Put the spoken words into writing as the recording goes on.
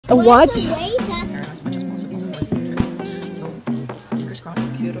A what? As much as possible. So, fingers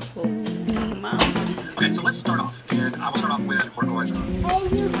crossed, beautiful mountain. Okay, so let's start off, and I will start off with we're going.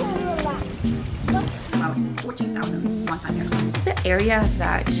 About 14,000 one-time errors. The area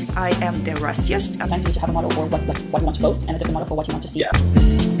that I am the rustiest. Sometimes you need to have a model for what you want to post and a different model for what you want to see. Yeah.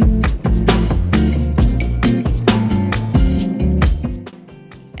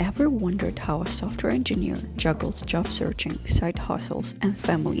 Ever wondered how a software engineer juggles job searching, side hustles, and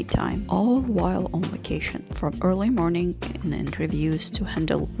family time, all while on vacation? From early morning and interviews to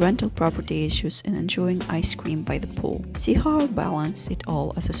handle rental property issues and enjoying ice cream by the pool. See how I balance it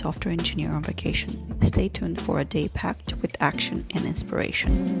all as a software engineer on vacation. Stay tuned for a day packed with action and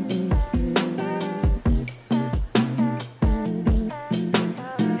inspiration.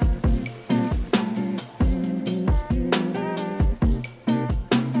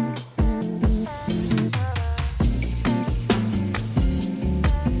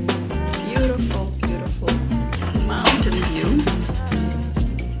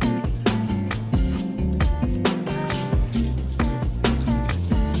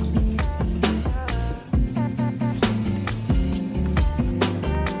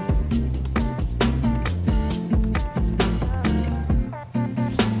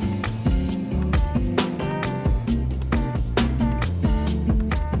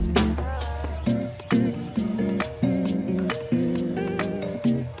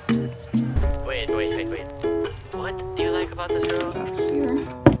 About this girl?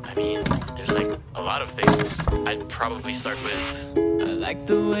 I mean, there's like a lot of things. I'd probably start with. I like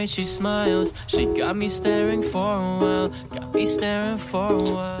the way she smiles. She got me staring for a while. Got me staring for a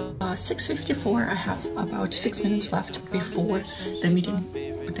while. 6:54. I have about 6 minutes left before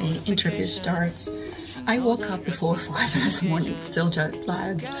the interview starts. I woke up before 5 this morning, still jet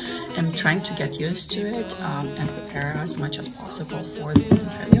lagged, and trying to get used to it and prepare as much as possible for the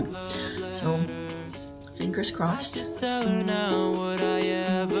interview. So. Fingers crossed. Tell her now what I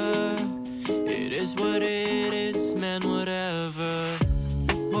ever. It is what it is, man, whatever.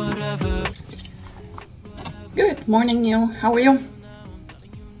 Whatever. Good morning, Neil. How are you?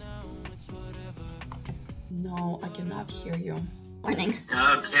 No, I cannot hear you. Morning.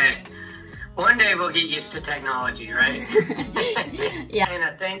 Okay. One day we'll get used to technology, right? Yeah.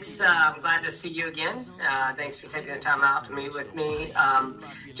 Anna, thanks. I'm glad to see you again. Thanks for taking the time out to meet with me.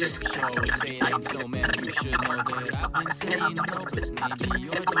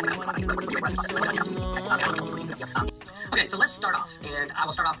 Okay, so let's start off, and I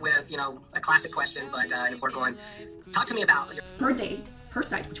will start off with, a classic question, but if we're going, talk to me about your... Per day, per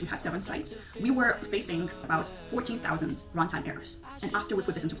site, which we had 7 sites, we were facing about 14,000 runtime errors. And after we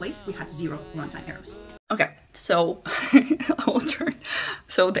put this into place, we had 0 runtime errors. Okay, so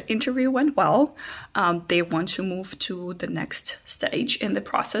So the interview went well. They want to move to the next stage in the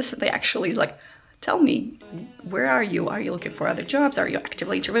process. They actually tell me, where are you? Are you looking for other jobs? Are you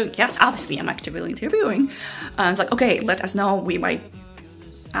actively interviewing? Yes, obviously I'm actively interviewing. It's like, okay, let us know. We might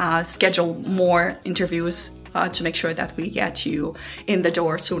schedule more interviews to make sure that we get you in the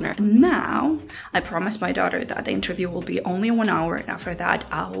door sooner. Now, I promised my daughter that the interview will be only 1 hour, and after that,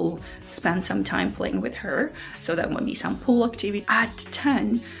 I will spend some time playing with her. So that will be some pool activity. At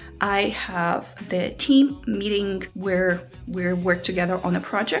 10, I have the team meeting where we work together on a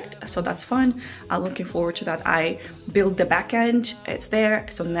project. So that's fun. I'm looking forward to that. I build the back end, it's there.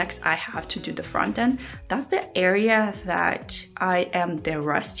 So next I have to do the front end. That's the area that I am the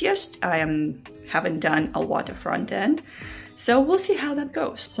rustiest. Haven't done a lot of front end. So we'll see how that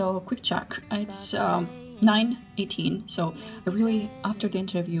goes. So quick check. It's 9:18. So after the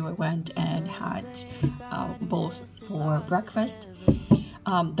interview, I went and had both for breakfast.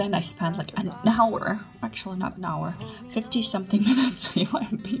 Then I spent an hour, actually not an hour, 50-something minutes, if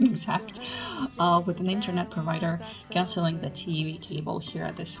I'm being exact, with an internet provider canceling the TV cable here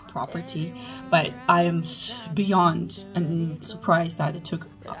at this property. But I am beyond and surprised that it took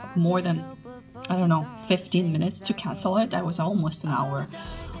more than, 15 minutes to cancel it. I was almost an hour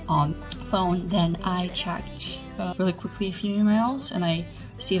on phone. Then I checked really quickly a few emails, and I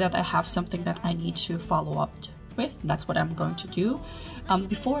see that I have something that I need to follow up with. That's what I'm going to do.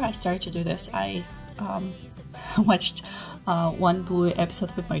 Before I started to do this, I watched one Bluey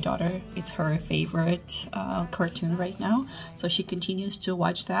episode with my daughter. It's her favorite cartoon right now, so she continues to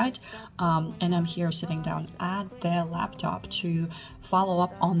watch that, and I'm here sitting down at the laptop to follow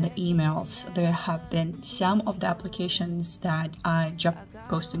up on the emails. There have been some of the applications that job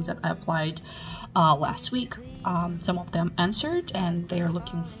postings that I applied last week. Some of them answered, and they are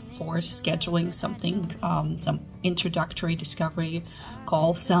looking for scheduling something, some introductory discovery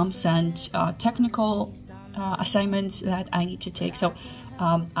call. Some sent technical assignments that I need to take. So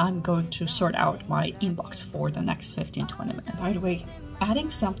I'm going to sort out my inbox for the next 15-20 minutes. By the way,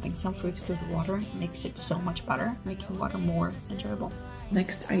 adding some fruits to the water makes it so much better, making water more enjoyable.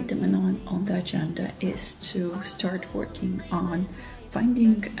 Next item on the agenda is to start working on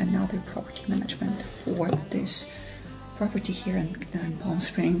finding another property management for this property here in Palm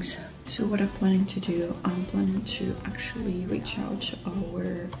Springs. So what I'm planning to do, I'm planning to actually reach out to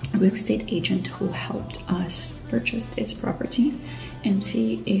our real estate agent who helped us purchase this property and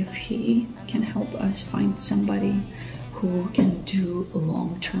see if he can help us find somebody who can do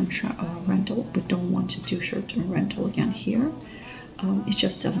long-term rental. We don't want to do short-term rental again here. It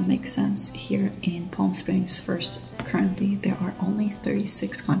just doesn't make sense here in Palm Springs. First, currently there are only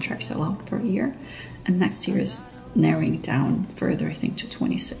 36 contracts allowed per year, and next year is narrowing down further, I think, to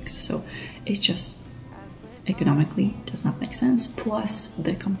 26. So it just economically does not make sense. Plus,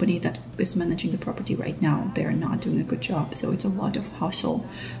 the company that is managing the property right now, they're not doing a good job. So it's a lot of hassle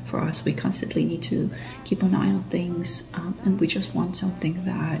for us. We constantly need to keep an eye on things, and we just want something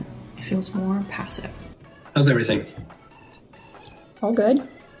that feels more passive. How's everything? All good.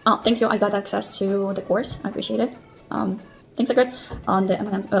 Oh, thank you. I got access to the course. I appreciate it. Things are good. On the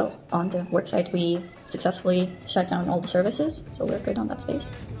work site, we successfully shut down all the services, so we're good on that space.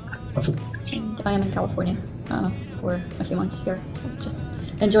 Awesome. And I am in California for a few months here, so just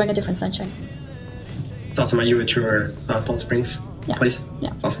enjoying a different sunshine. It's awesome. Are you at your Palm Springs place?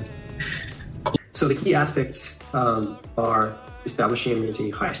 Yeah. Awesome. So the key aspects are establishing and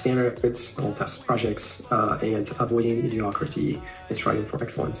maintaining high standards, all test projects, and avoiding mediocrity and striving for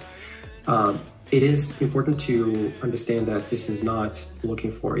excellence. It is important to understand that this is not looking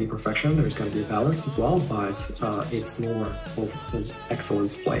for a perfection. There's got to be a balance as well, but it's more of an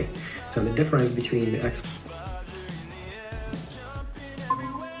excellence play. So the difference between the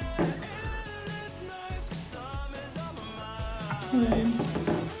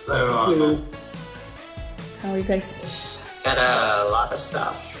Hello. How are you guys? Got a lot of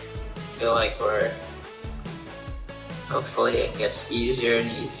stuff. Feel like hopefully it gets easier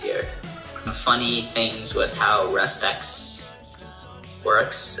and easier. The funny things with how RESTX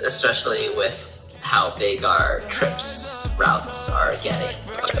works, especially with how big our trips routes are getting.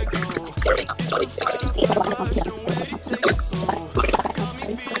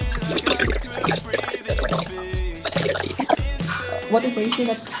 What is the issue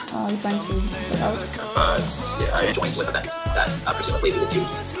that you're trying to sort out? I joined with events that presumably we would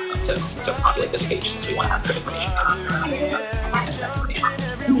use to populate this page, since we want to have trip information.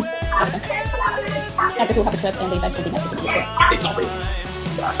 Yeah, because we'll have a trip and the events will be nested in the trip.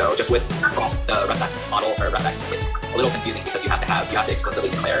 So just with the RESTX model, or RESTX, it's a little confusing because you have to explicitly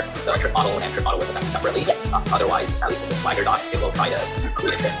declare the trip model and trip model with events separately. Otherwise, at least in the Swagger docs, it will try to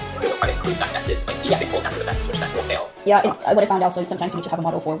include a trip. It will try to include that nested, like full nested events, which then will fail. Yeah, what I found out, so sometimes you need to have a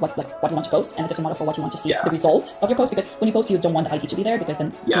model for what you want to post, and a different model for what you want to see the result of your post, because when you post, you don't want the ID to be there, because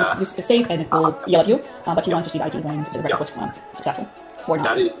then you save and it will yell at you, but you want to see the ID when the record was successful.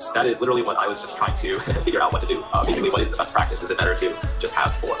 That is literally what I was just trying to figure out what to do. Basically, what is the best practice? Is it better to just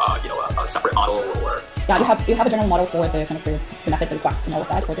have a separate model, or you have a general model for the kind of the methods, the requests, and all of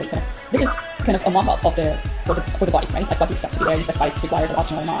that. For the kind of, this is kind of a mock-up of for the body, right? Like what you expect to be there, you specify it's required or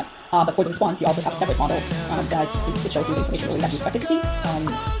optional or not. But for the response, you also have a separate model that it shows you the information really that you expect it to see.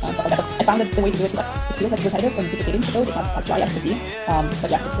 Stuff like that. But I found that the way to do it, it feels like repetitive from duplicating the code. It's not as dry as it could be. But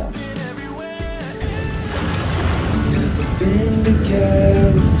yeah, it's Been to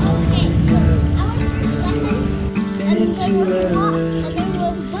California, been to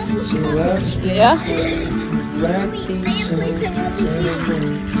LA, so I'll stay wrapping something I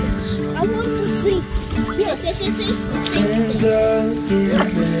want to see. friends are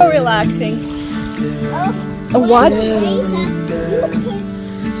in So relaxing. a what? So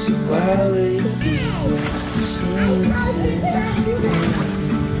while it was the same thing.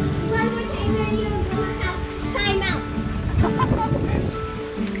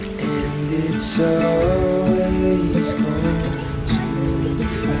 It's always gone too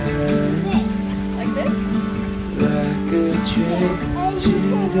fast. Like this? Like a trip to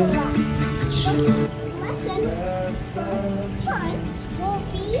the beach.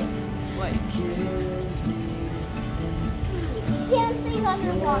 What? Dancing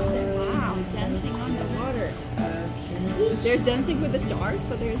underwater. Wow, dancing underwater. There's dancing with the stars,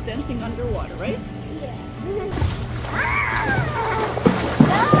 but there's dancing underwater, right?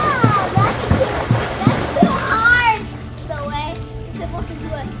 That's too hard! The way you're supposed to do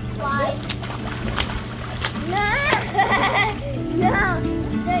it twice. No!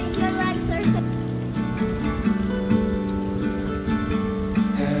 Your legs are so...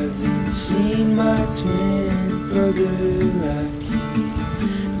 Haven't seen my twin brother, I keep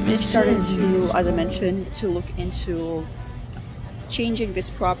we started to, as I mentioned, to look into changing this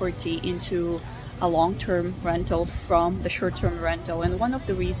property into a long-term rental from the short-term rental. And one of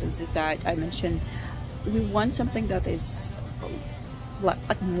the reasons is that I mentioned we want something that is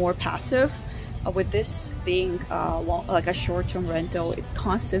like more passive. With this being like a short-term rental, it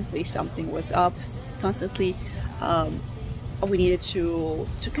constantly something was up, constantly we needed to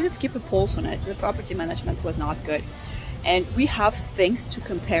kind of keep a pulse on it. The property management was not good. And we have things to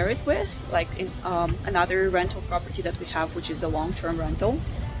compare it with, like in another rental property that we have, which is a long-term rental.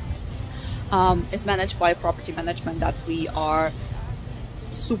 It's managed by property management that we are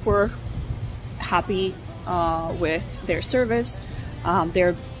super happy with their service.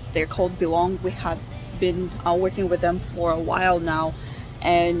 They're called Belong. We have been working with them for a while now,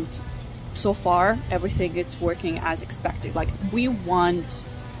 and so far everything is working as expected. Like, we want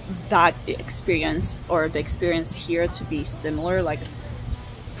that experience, or the experience here, to be similar, like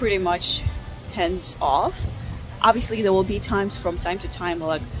pretty much hands off. Obviously there will be times from time to time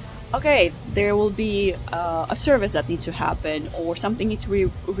like, okay, there will be a service that needs to happen or something needs to be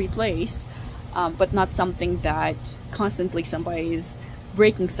replaced, but not something that constantly somebody is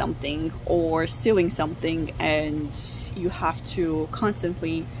breaking something or stealing something and you have to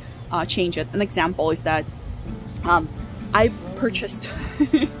constantly change it. An example is that I purchased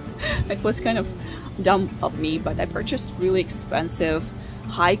it was kind of dumb of me, but I purchased really expensive,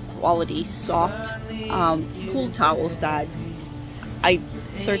 high quality, soft pool towels that I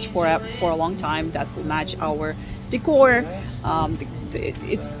searched for a long time that will match our decor.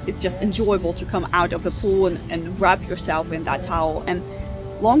 It's just enjoyable to come out of the pool and wrap yourself in that towel. And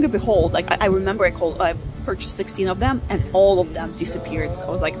long and behold, like I remember I purchased 16 of them and all of them disappeared. So I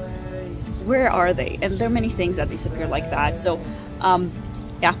was like, where are they? And there are many things that disappear like that. So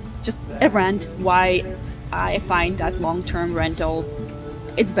yeah, just a rant why I find that long-term rental,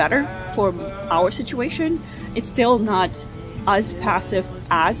 it's better for our situation. It's still not as passive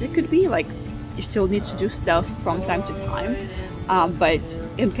as it could be. Like, you still need to do stuff from time to time, but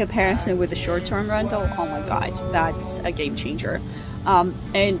in comparison with the short-term rental, oh my god, that's a game changer.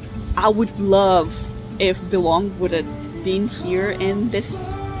 And I would love if Belong would have been here in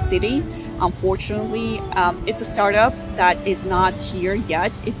this city. Unfortunately, it's a startup that is not here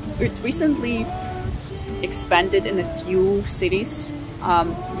yet. It recently expanded in a few cities.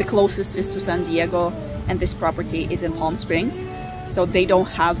 The closest is to San Diego, and this property is in Palm Springs. So they don't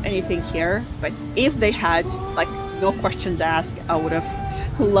have anything here. But if they had, like, no questions asked, I would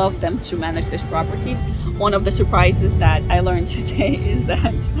have loved them to manage this property. One of the surprises that I learned today is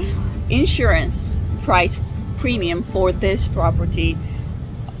that insurance price premium for this property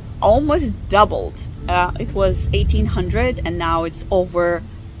almost doubled. It was $1,800 and now it's over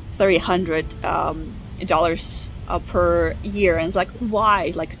 $300 per year. And it's like,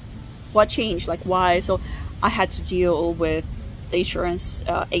 why? Like, what changed? Like, why? So I had to deal with the insurance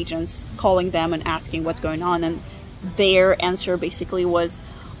agents, calling them and asking what's going on, and their answer basically was,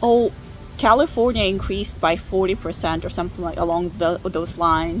 oh, California increased by 40% or something like along those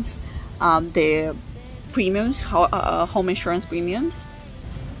lines, the premiums, home insurance premiums.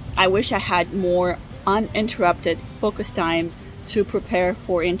 I wish I had more uninterrupted focus time to prepare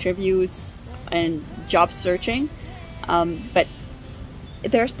for interviews and job searching, but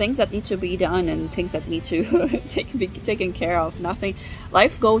there's things that need to be done and things that need to be taken care of.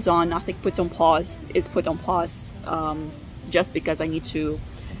 Life goes on, nothing is put on pause just because I need to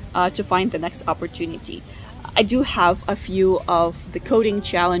find the next opportunity. I do have a few of the coding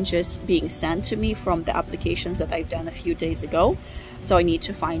challenges being sent to me from the applications that I've done a few days ago. So I need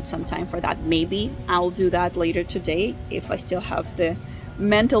to find some time for that. Maybe I'll do that later today if I still have the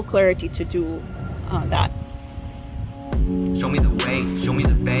mental clarity to do that. Show me the way, show me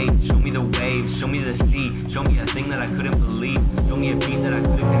the bay, show me the waves, show me the sea, show me a thing that I couldn't believe, show me a dream that I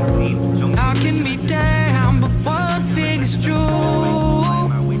couldn't conceive, show me I can be down, but one thing is true,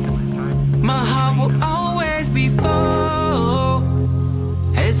 my heart will always be full,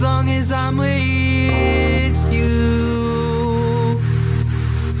 as long as I'm with you.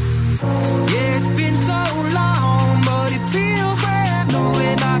 Yeah, it's been so long, but it feels bad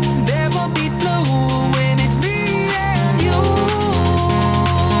knowing I can never be blue when it's me.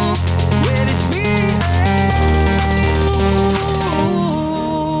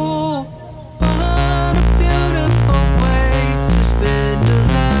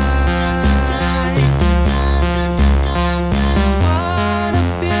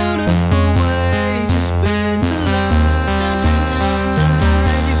 Just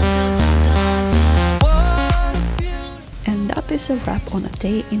a wrap on a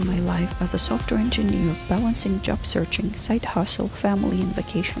day in my life as a software engineer balancing job searching, side hustle, family, and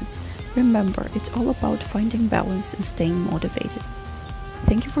vacation. Remember, it's all about finding balance and staying motivated.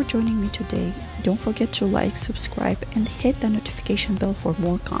 Thank you for joining me today. Don't forget to like, subscribe, and hit the notification bell for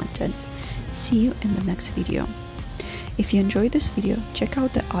more content. See you in the next video. If you enjoyed this video, check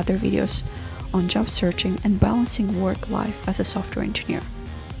out the other videos on job searching and balancing work-life as a software engineer.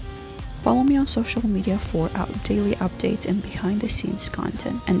 Follow me on social media for daily updates and behind-the-scenes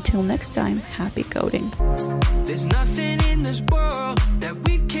content. Until next time, happy coding. There's nothing in this world that